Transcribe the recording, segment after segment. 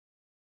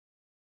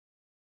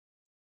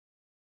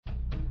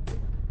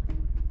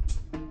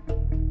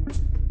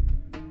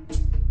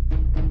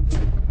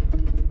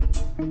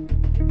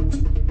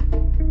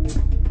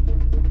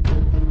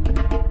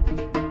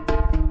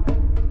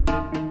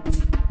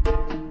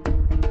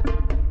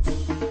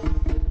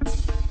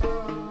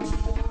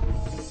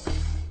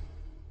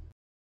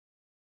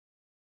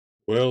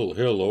Well,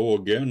 hello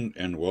again,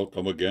 and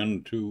welcome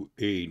again to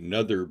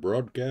another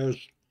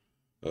broadcast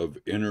of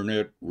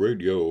Internet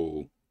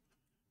Radio.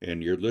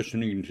 And you're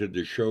listening to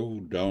the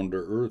show Down to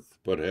Earth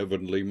but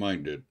Heavenly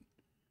Minded.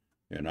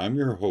 And I'm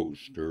your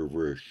host,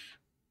 Risch.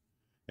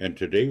 And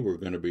today we're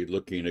going to be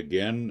looking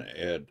again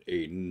at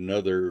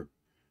another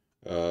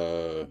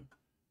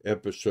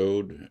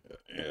episode,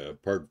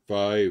 part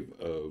 5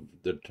 of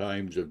The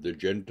Times of the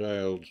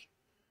Gentiles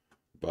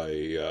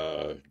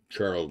by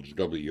Charles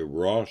W.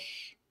 Ross.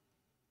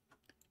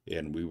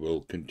 And we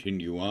will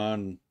continue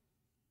on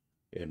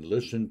and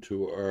listen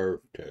to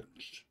our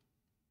text.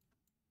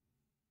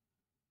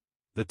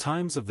 The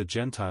Times of the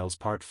Gentiles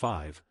Part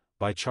 5,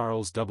 by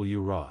Charles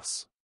W.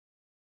 Ross.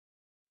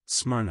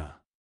 Smyrna.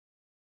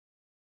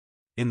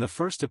 In the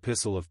first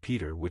epistle of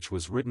Peter, which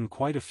was written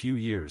quite a few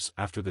years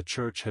after the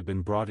church had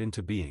been brought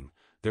into being,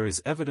 there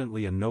is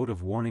evidently a note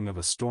of warning of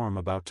a storm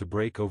about to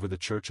break over the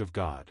church of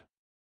God.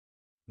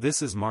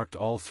 This is marked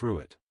all through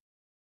it.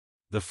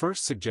 The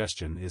first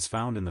suggestion is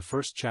found in the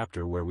first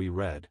chapter where we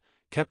read,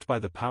 "Kept by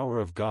the power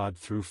of God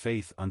through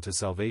faith unto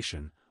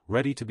salvation,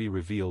 ready to be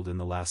revealed in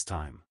the last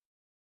time.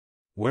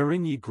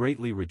 Wherein ye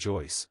greatly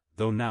rejoice,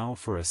 though now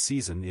for a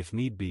season if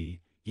need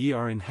be, ye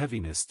are in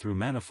heaviness through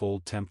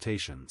manifold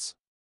temptations."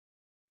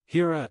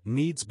 Here a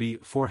needs be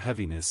for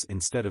heaviness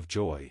instead of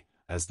joy,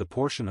 as the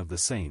portion of the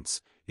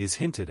saints, is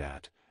hinted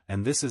at,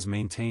 and this is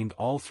maintained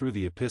all through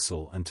the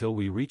epistle until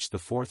we reach the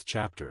fourth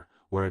chapter,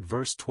 where at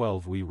verse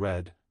 12 we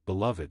read,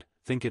 "Beloved,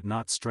 think it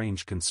not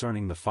strange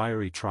concerning the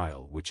fiery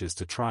trial which is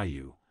to try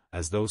you,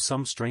 as though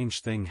some strange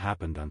thing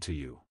happened unto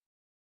you."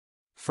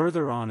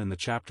 Further on in the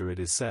chapter it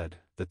is said,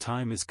 "The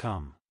time is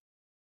come."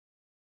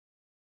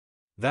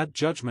 That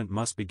judgment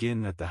must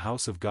begin at the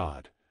house of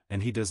God,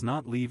 and he does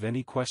not leave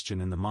any question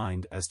in the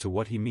mind as to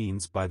what he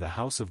means by the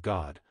house of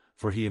God,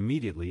 for he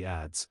immediately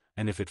adds,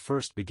 "and if it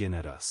first begin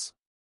at us."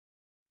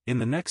 In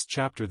the next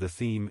chapter the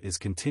theme is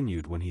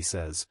continued when he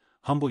says,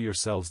 "Humble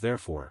yourselves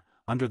therefore,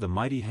 under the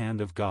mighty hand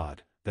of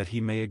God, that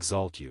he may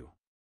exalt you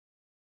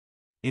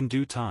in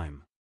due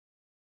time.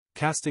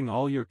 Casting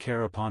all your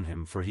care upon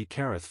him, for he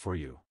careth for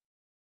you.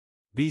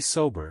 Be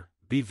sober,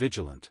 be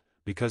vigilant,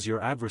 because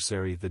your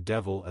adversary the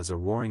devil as a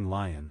roaring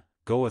lion,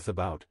 goeth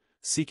about,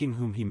 seeking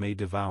whom he may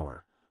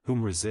devour,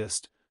 whom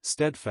resist,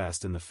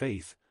 steadfast in the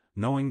faith,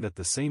 knowing that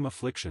the same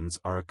afflictions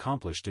are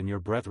accomplished in your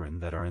brethren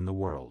that are in the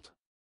world.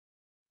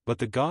 But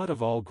the God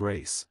of all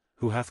grace,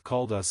 who hath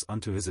called us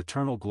unto his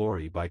eternal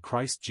glory by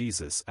Christ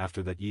Jesus,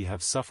 after that ye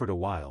have suffered a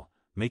while,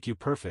 make you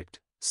perfect,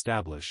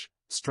 stablish,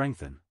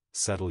 strengthen,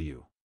 settle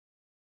you."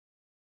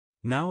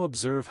 Now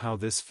observe how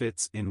this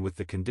fits in with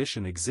the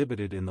condition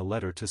exhibited in the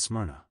letter to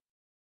Smyrna.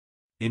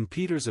 In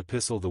Peter's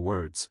epistle the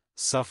words,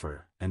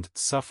 "suffer," and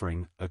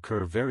 "suffering,"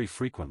 occur very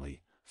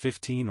frequently,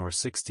 15 or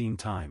 16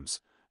 times,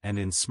 and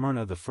in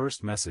Smyrna the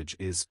first message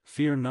is,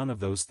 "Fear none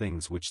of those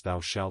things which thou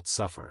shalt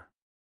suffer."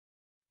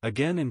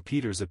 Again in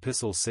Peter's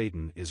epistle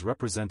Satan is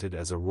represented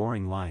as a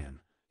roaring lion.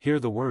 Here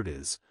the word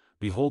is,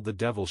 "Behold, the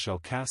devil shall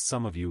cast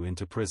some of you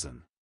into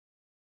prison."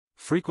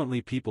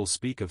 Frequently people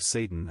speak of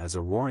Satan as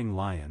a roaring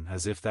lion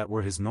as if that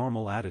were his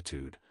normal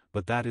attitude,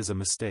 but that is a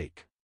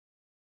mistake.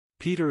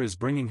 Peter is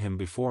bringing him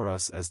before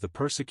us as the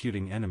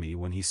persecuting enemy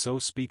when he so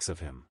speaks of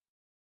him.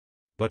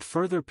 But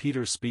further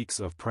Peter speaks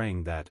of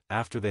praying that,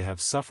 after they have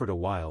suffered a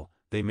while,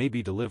 they may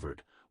be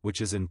delivered, which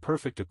is in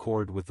perfect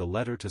accord with the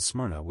letter to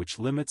Smyrna, which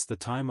limits the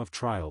time of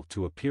trial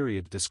to a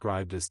period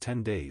described as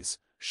 10 days,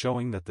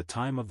 showing that the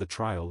time of the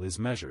trial is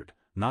measured,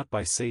 not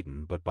by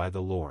Satan but by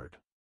the Lord.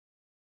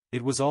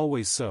 It was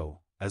always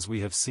so, as we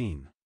have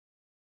seen.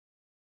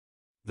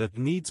 The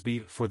needs be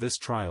for this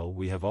trial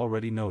we have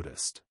already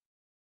noticed.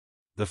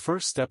 The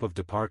first step of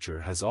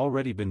departure has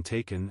already been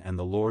taken, and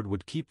the Lord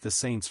would keep the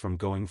saints from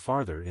going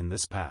farther in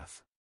this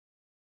path.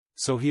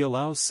 So he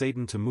allows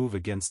Satan to move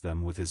against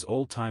them with his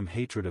old-time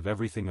hatred of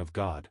everything of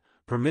God,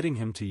 permitting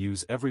him to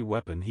use every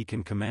weapon he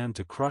can command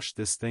to crush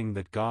this thing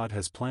that God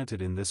has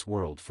planted in this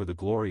world for the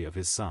glory of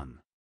his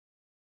Son.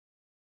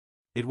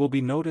 It will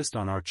be noticed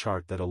on our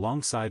chart that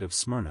alongside of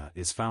Smyrna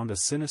is found a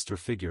sinister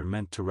figure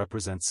meant to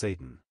represent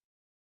Satan.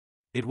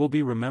 It will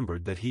be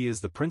remembered that he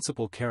is the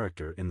principal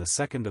character in the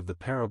second of the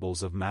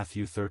parables of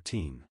Matthew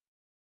 13.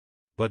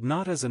 But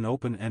not as an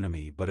open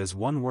enemy but as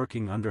one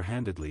working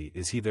underhandedly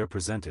is he there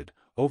presented,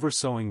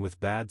 oversowing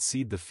with bad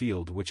seed the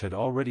field which had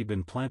already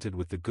been planted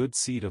with the good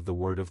seed of the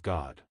Word of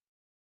God.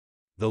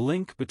 The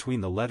link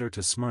between the letter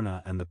to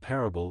Smyrna and the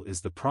parable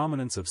is the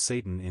prominence of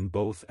Satan in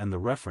both, and the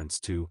reference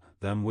to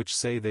them which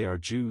say they are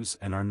Jews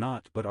and are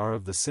not but are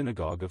of the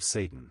synagogue of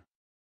Satan.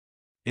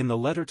 In the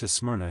letter to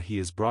Smyrna he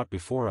is brought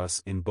before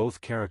us in both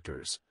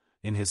characters,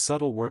 in his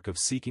subtle work of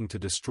seeking to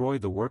destroy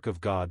the work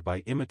of God by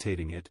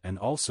imitating it, and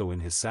also in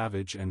his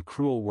savage and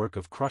cruel work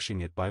of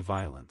crushing it by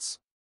violence.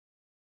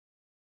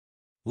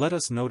 Let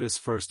us notice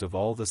first of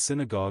all the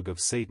synagogue of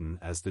Satan,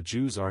 as the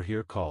Jews are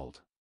here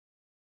called.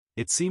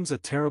 It seems a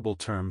terrible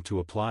term to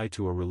apply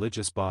to a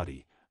religious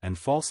body, and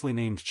falsely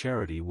named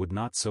charity would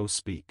not so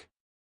speak.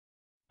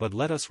 But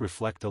let us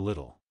reflect a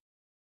little.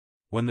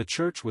 When the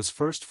church was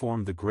first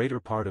formed, the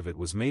greater part of it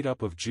was made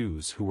up of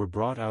Jews who were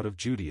brought out of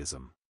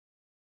Judaism.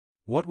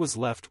 What was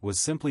left was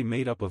simply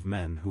made up of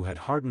men who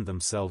had hardened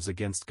themselves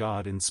against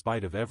God in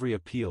spite of every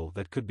appeal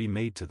that could be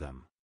made to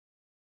them.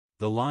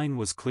 The line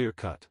was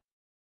clear-cut.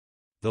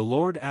 The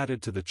Lord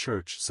added to the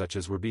church such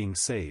as were being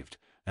saved,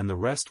 and the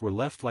rest were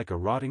left like a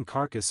rotting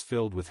carcass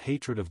filled with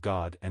hatred of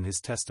God and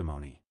His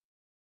testimony.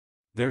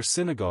 Their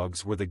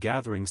synagogues were the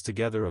gatherings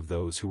together of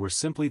those who were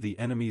simply the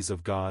enemies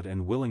of God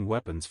and willing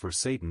weapons for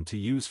Satan to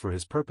use for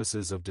his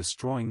purposes of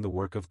destroying the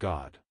work of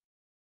God.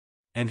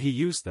 And he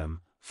used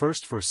them,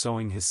 first for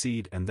sowing his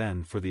seed and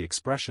then for the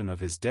expression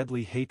of his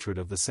deadly hatred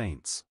of the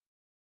saints.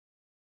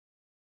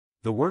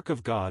 The work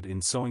of God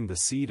in sowing the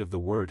seed of the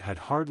word had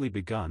hardly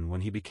begun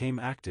when he became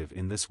active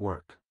in this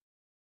work.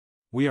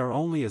 We are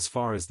only as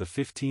far as the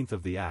 15th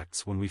of the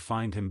Acts when we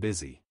find him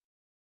busy.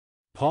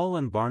 Paul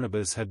and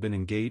Barnabas had been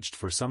engaged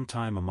for some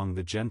time among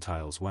the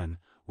Gentiles when,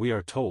 we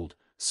are told,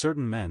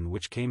 certain men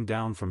which came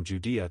down from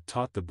Judea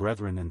taught the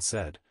brethren and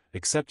said,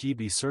 Except ye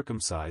be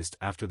circumcised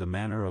after the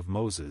manner of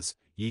Moses,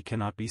 ye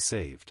cannot be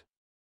saved.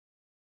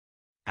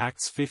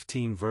 Acts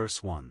 15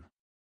 verse 1.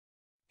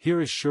 Here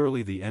is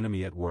surely the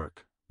enemy at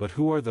work, but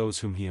who are those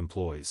whom he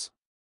employs?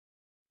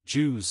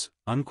 Jews,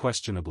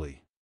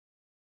 unquestionably.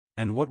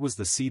 And what was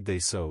the seed they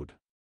sowed?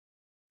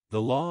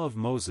 The law of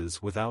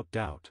Moses without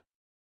doubt.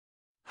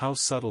 How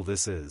subtle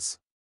this is.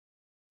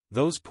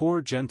 Those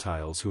poor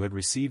Gentiles who had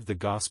received the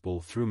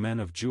gospel through men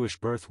of Jewish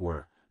birth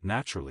were,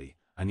 naturally,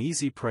 an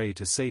easy prey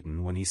to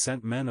Satan when he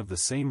sent men of the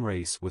same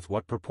race with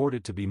what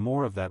purported to be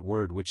more of that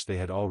word which they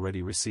had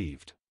already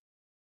received.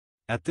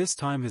 At this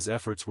time his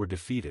efforts were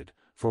defeated,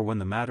 for when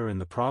the matter in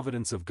the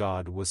providence of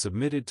God was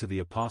submitted to the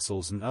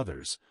apostles and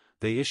others,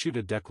 they issued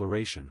a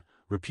declaration,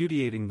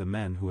 repudiating the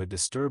men who had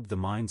disturbed the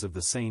minds of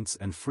the saints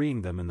and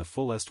freeing them in the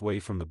fullest way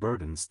from the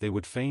burdens they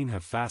would fain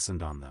have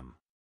fastened on them.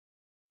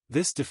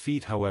 This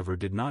defeat, however,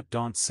 did not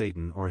daunt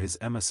Satan or his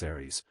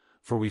emissaries,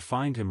 for we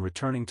find him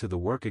returning to the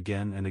work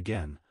again and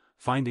again,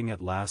 finding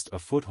at last a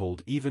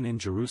foothold even in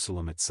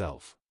Jerusalem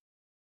itself.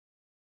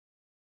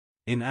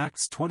 In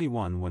Acts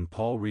 21, when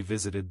Paul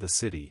revisited the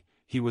city,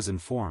 he was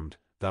informed,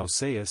 Thou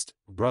sayest,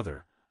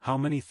 brother, how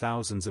many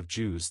thousands of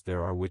Jews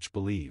there are which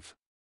believe.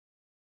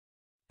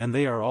 And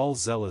they are all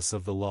zealous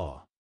of the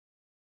law.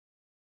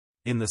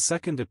 In the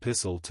second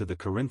epistle to the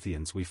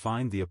Corinthians we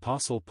find the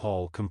Apostle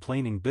Paul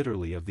complaining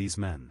bitterly of these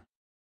men.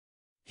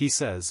 He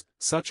says,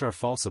 Such are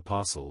false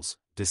apostles,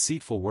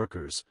 deceitful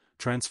workers,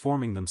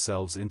 transforming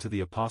themselves into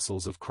the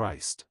apostles of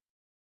Christ.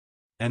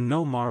 And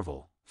no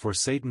marvel, for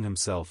Satan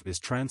himself is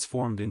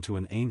transformed into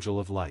an angel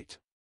of light.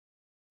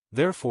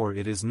 Therefore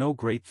it is no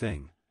great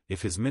thing,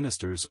 if his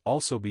ministers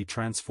also be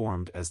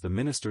transformed as the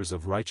ministers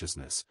of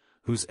righteousness,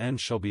 whose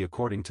end shall be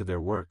according to their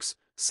works.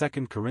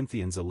 2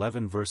 Corinthians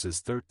 11 verses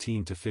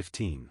 13 to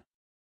 15.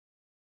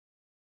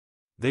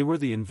 They were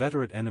the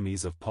inveterate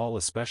enemies of Paul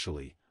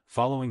especially,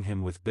 following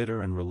him with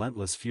bitter and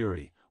relentless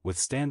fury,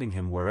 withstanding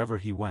him wherever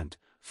he went,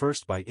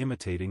 first by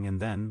imitating and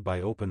then by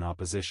open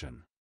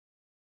opposition.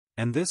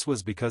 And this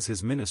was because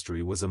his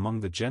ministry was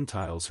among the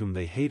Gentiles whom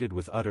they hated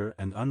with utter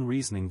and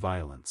unreasoning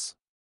violence.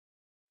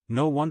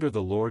 No wonder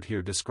the Lord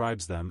here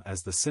describes them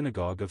as the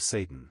synagogue of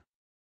Satan.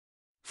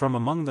 From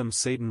among them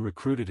Satan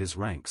recruited his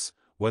ranks,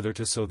 whether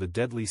to sow the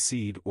deadly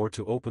seed or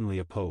to openly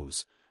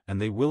oppose, and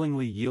they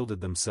willingly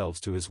yielded themselves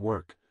to his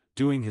work,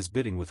 doing his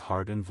bidding with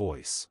heart and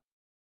voice.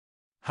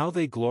 How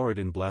they gloried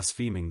in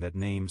blaspheming that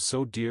name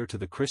so dear to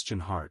the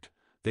Christian heart,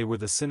 they were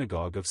the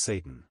synagogue of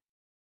Satan.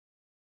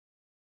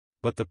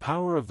 But the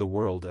power of the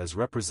world as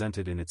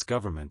represented in its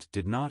government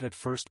did not at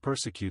first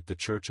persecute the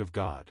Church of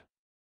God.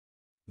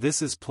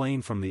 This is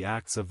plain from the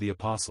Acts of the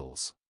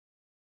Apostles.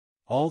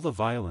 All the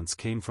violence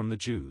came from the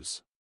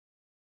Jews.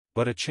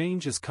 But a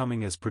change is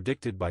coming as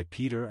predicted by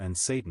Peter, and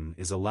Satan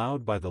is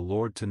allowed by the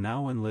Lord to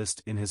now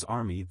enlist in his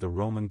army the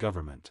Roman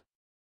government.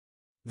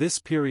 This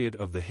period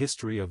of the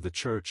history of the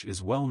Church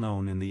is well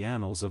known in the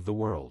annals of the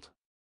world.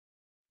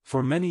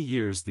 For many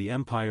years the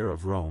Empire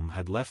of Rome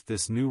had left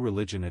this new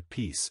religion at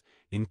peace,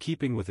 in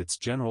keeping with its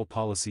general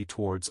policy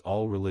towards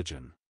all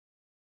religion.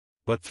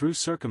 But through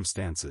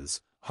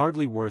circumstances,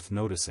 hardly worth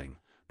noticing,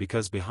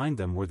 because behind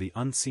them were the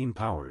unseen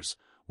powers,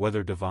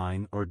 whether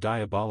divine or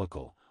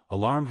diabolical,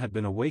 alarm had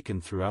been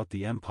awakened throughout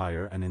the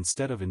empire, and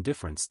instead of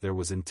indifference there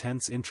was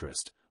intense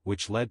interest,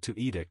 which led to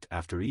edict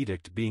after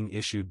edict being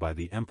issued by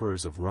the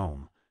emperors of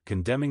Rome,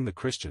 condemning the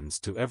Christians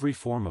to every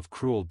form of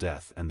cruel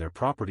death and their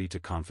property to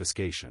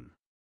confiscation.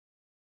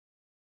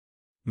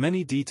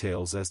 Many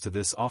details as to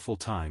this awful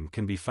time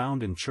can be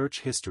found in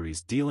church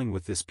histories dealing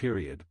with this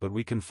period, but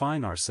we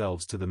confine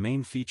ourselves to the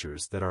main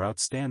features that are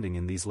outstanding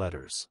in these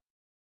letters.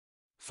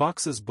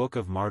 Fox's Book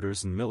of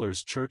Martyrs and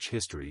Miller's Church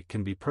History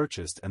can be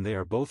purchased, and they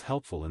are both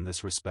helpful in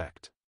this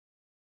respect.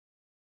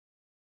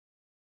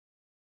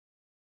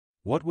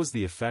 What was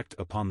the effect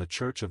upon the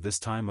church of this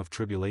time of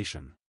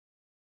tribulation?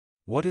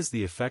 What is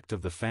the effect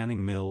of the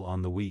fanning mill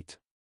on the wheat?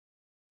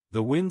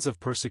 The winds of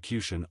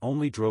persecution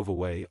only drove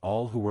away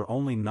all who were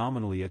only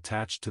nominally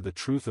attached to the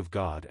truth of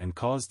God and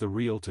caused the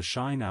real to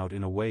shine out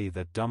in a way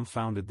that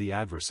dumbfounded the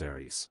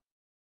adversaries.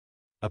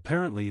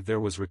 Apparently there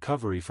was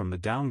recovery from the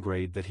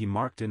downgrade that he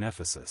marked in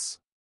Ephesus.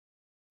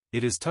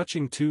 It is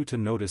touching too to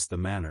notice the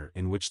manner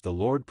in which the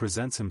Lord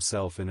presents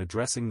himself in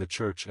addressing the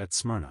church at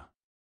Smyrna.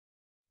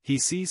 He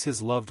sees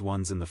his loved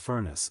ones in the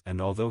furnace,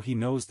 and although he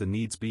knows the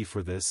needs be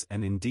for this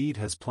and indeed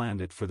has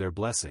planned it for their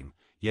blessing,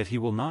 yet he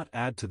will not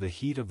add to the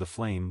heat of the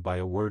flame by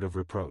a word of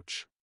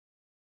reproach.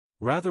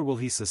 Rather will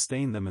he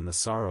sustain them in the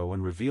sorrow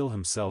and reveal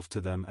himself to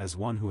them as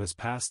one who has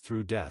passed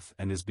through death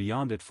and is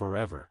beyond it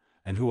forever,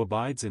 and who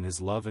abides in his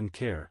love and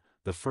care,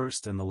 the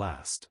first and the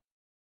last.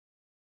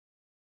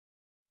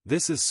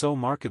 This is so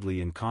markedly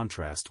in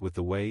contrast with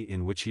the way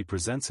in which he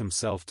presents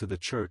himself to the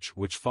church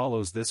which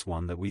follows this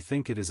one that we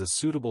think it is a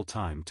suitable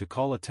time to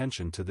call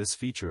attention to this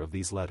feature of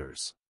these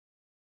letters.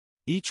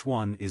 Each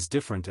one is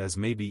different, as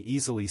may be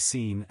easily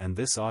seen, and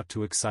this ought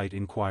to excite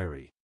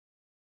inquiry.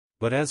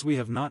 But as we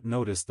have not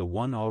noticed the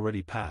one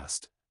already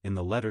passed, in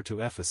the letter to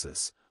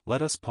Ephesus,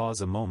 let us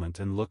pause a moment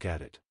and look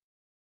at it.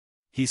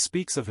 He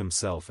speaks of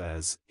himself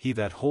as, "He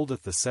that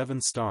holdeth the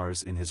 7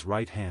 stars in his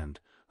right hand,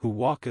 who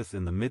walketh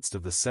in the midst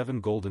of the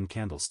 7 golden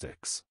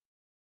candlesticks."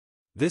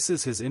 This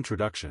is his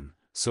introduction,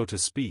 so to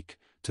speak,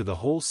 to the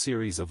whole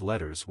series of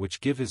letters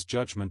which give his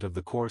judgment of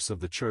the course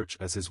of the church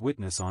as his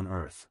witness on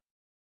earth.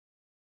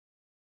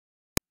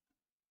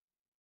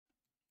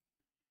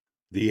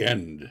 The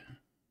end.